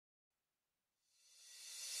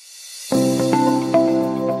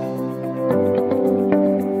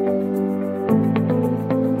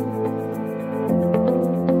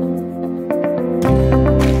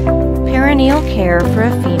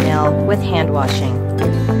with hand washing.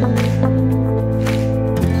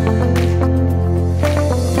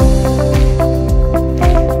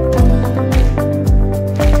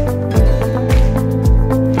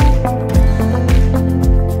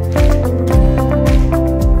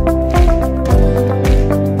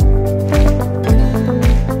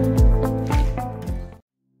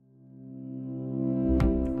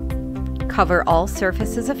 Cover all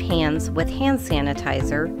surfaces of hands with hand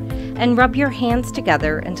sanitizer and rub your hands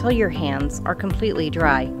together until your hands are completely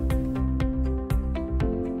dry.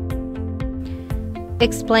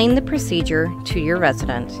 Explain the procedure to your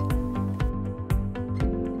resident.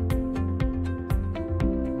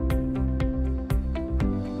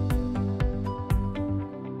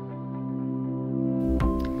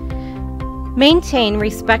 Maintain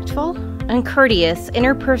respectful and courteous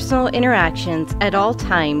interpersonal interactions at all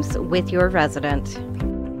times with your resident.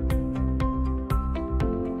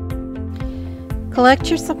 Collect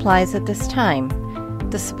your supplies at this time.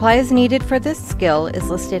 The supplies needed for this skill is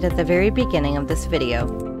listed at the very beginning of this video.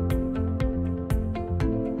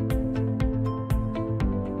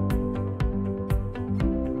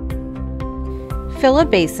 Fill a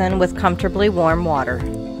basin with comfortably warm water.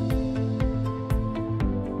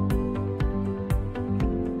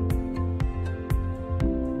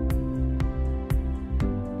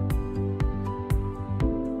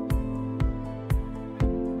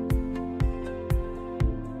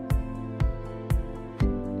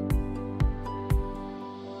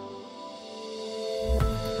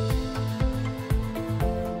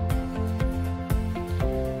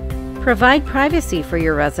 Provide privacy for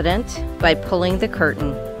your resident by pulling the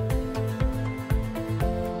curtain.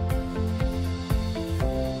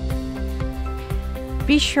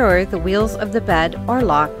 Be sure the wheels of the bed are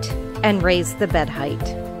locked and raise the bed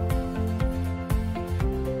height.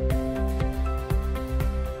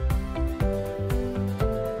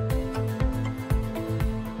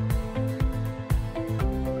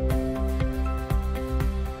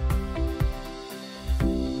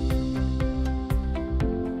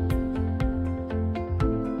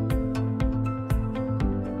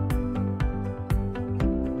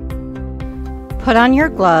 Put on your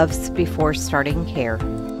gloves before starting care.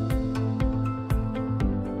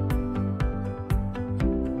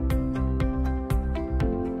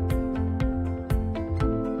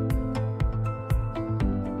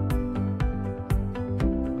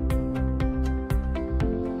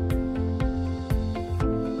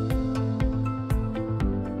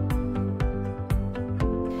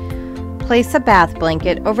 Place a bath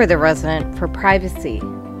blanket over the resident for privacy.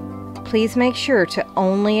 Please make sure to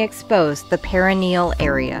only expose the perineal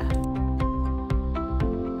area.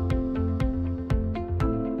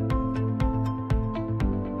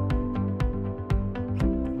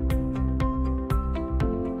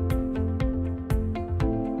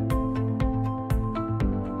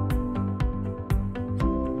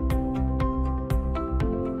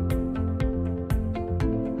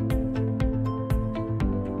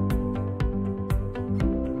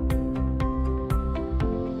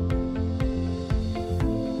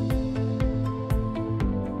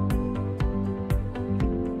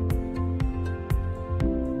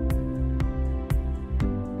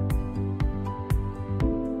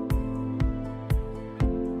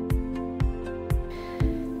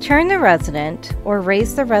 Turn the resident or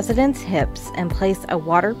raise the resident's hips and place a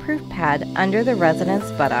waterproof pad under the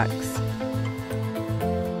resident's buttocks.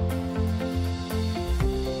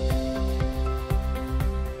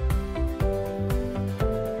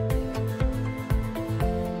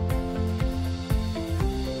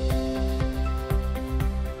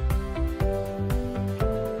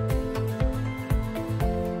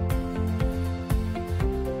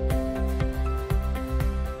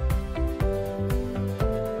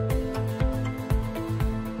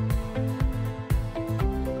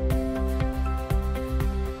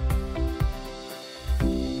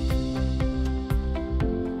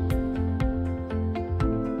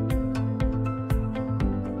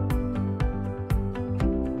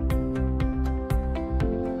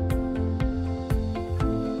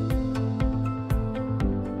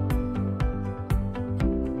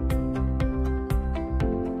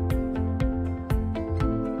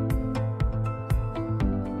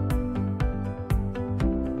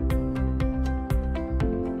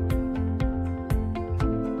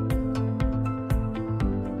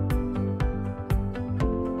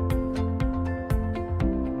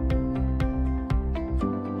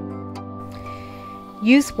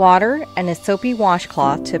 Use water and a soapy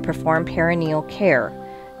washcloth to perform perineal care.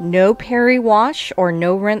 No peri-wash or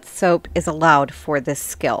no rinse soap is allowed for this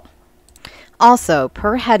skill. Also,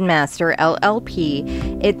 per Headmaster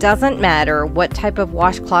LLP, it doesn't matter what type of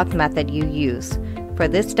washcloth method you use. For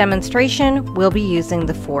this demonstration, we'll be using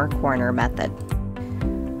the four-corner method.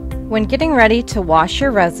 When getting ready to wash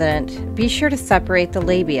your resident, be sure to separate the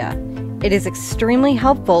labia. It is extremely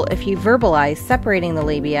helpful if you verbalize separating the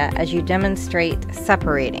labia as you demonstrate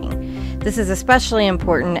separating. This is especially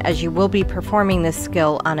important as you will be performing this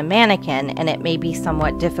skill on a mannequin, and it may be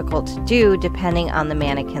somewhat difficult to do depending on the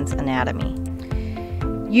mannequin's anatomy.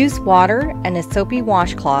 Use water and a soapy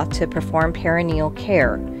washcloth to perform perineal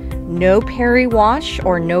care. No peri-wash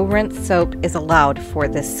or no rinse soap is allowed for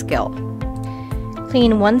this skill.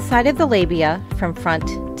 Clean one side of the labia from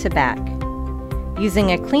front to back.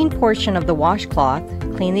 Using a clean portion of the washcloth,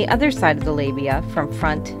 clean the other side of the labia from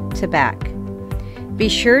front to back. Be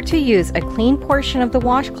sure to use a clean portion of the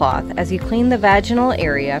washcloth as you clean the vaginal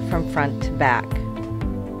area from front to back.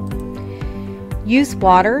 Use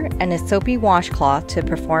water and a soapy washcloth to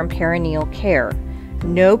perform perineal care.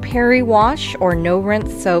 No peri-wash or no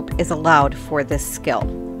rinse soap is allowed for this skill.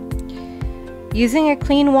 Using a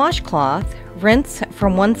clean washcloth, rinse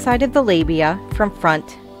from one side of the labia from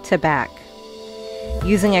front to back.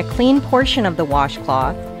 Using a clean portion of the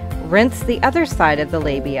washcloth, rinse the other side of the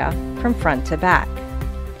labia from front to back.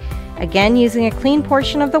 Again, using a clean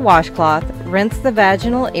portion of the washcloth, rinse the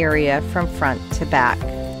vaginal area from front to back.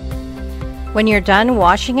 When you're done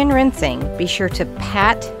washing and rinsing, be sure to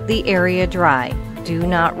pat the area dry. Do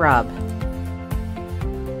not rub.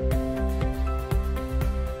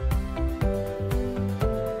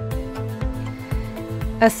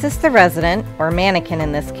 Assist the resident, or mannequin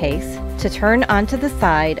in this case, to turn onto the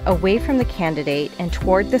side away from the candidate and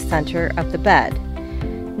toward the center of the bed.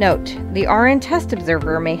 Note, the RN test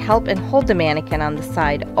observer may help and hold the mannequin on the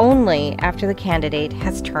side only after the candidate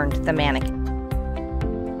has turned the mannequin.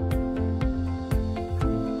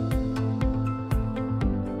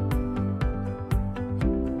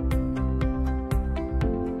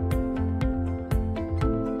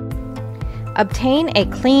 Obtain a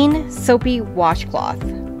clean, soapy washcloth.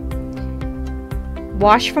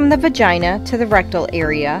 Wash from the vagina to the rectal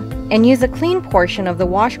area and use a clean portion of the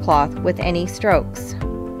washcloth with any strokes.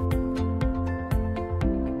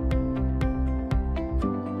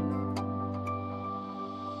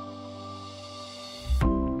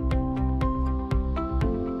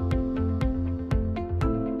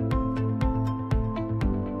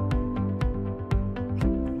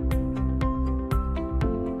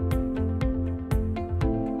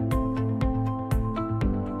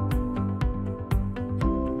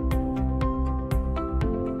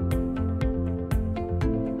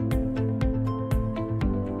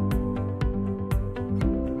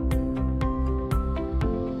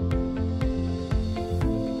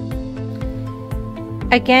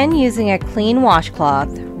 Again, using a clean washcloth,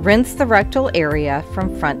 rinse the rectal area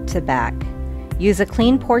from front to back. Use a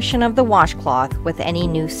clean portion of the washcloth with any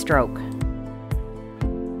new stroke.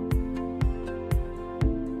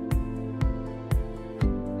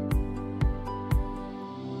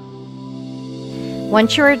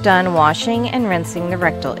 Once you are done washing and rinsing the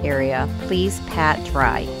rectal area, please pat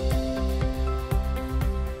dry.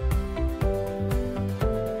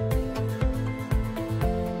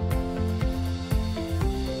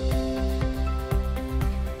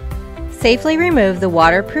 Safely remove the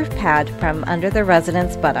waterproof pad from under the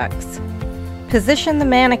resident's buttocks. Position the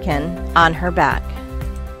mannequin on her back.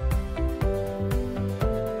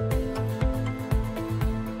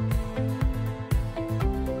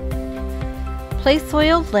 Place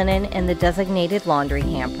soiled linen in the designated laundry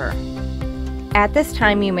hamper. At this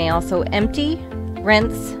time, you may also empty,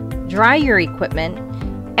 rinse, dry your equipment,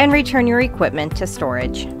 and return your equipment to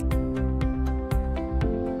storage.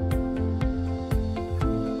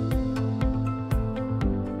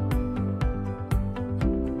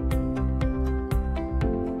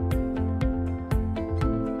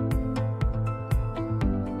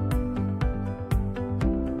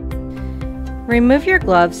 Remove your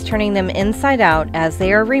gloves, turning them inside out as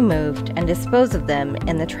they are removed, and dispose of them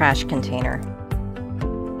in the trash container.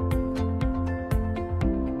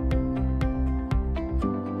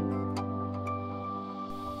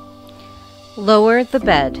 Lower the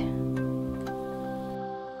bed.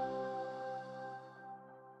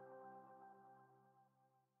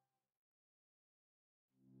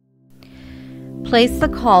 Place the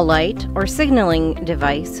call light or signaling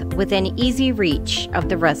device within easy reach of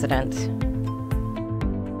the resident.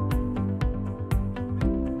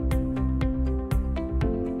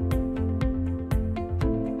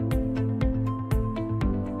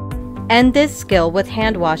 End this skill with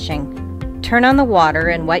hand washing. Turn on the water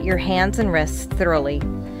and wet your hands and wrists thoroughly.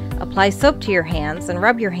 Apply soap to your hands and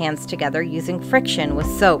rub your hands together using friction with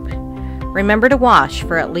soap. Remember to wash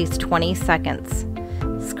for at least 20 seconds.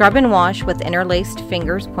 Scrub and wash with interlaced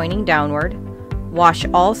fingers pointing downward. Wash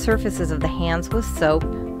all surfaces of the hands with soap.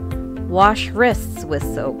 Wash wrists with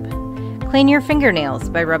soap. Clean your fingernails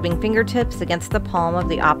by rubbing fingertips against the palm of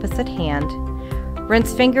the opposite hand.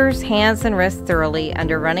 Rinse fingers, hands, and wrists thoroughly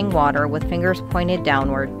under running water with fingers pointed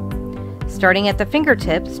downward. Starting at the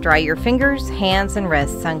fingertips, dry your fingers, hands, and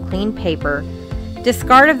wrists on clean paper.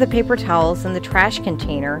 Discard of the paper towels in the trash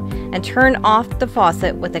container and turn off the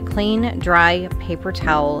faucet with a clean, dry paper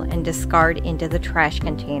towel and discard into the trash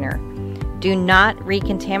container. Do not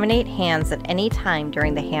recontaminate hands at any time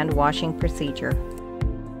during the hand washing procedure.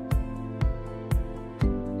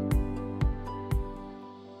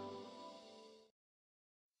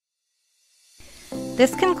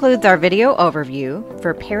 This concludes our video overview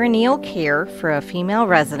for perineal care for a female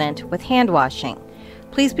resident with hand washing.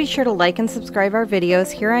 Please be sure to like and subscribe our videos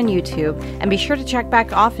here on YouTube and be sure to check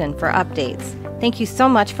back often for updates. Thank you so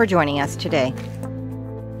much for joining us today.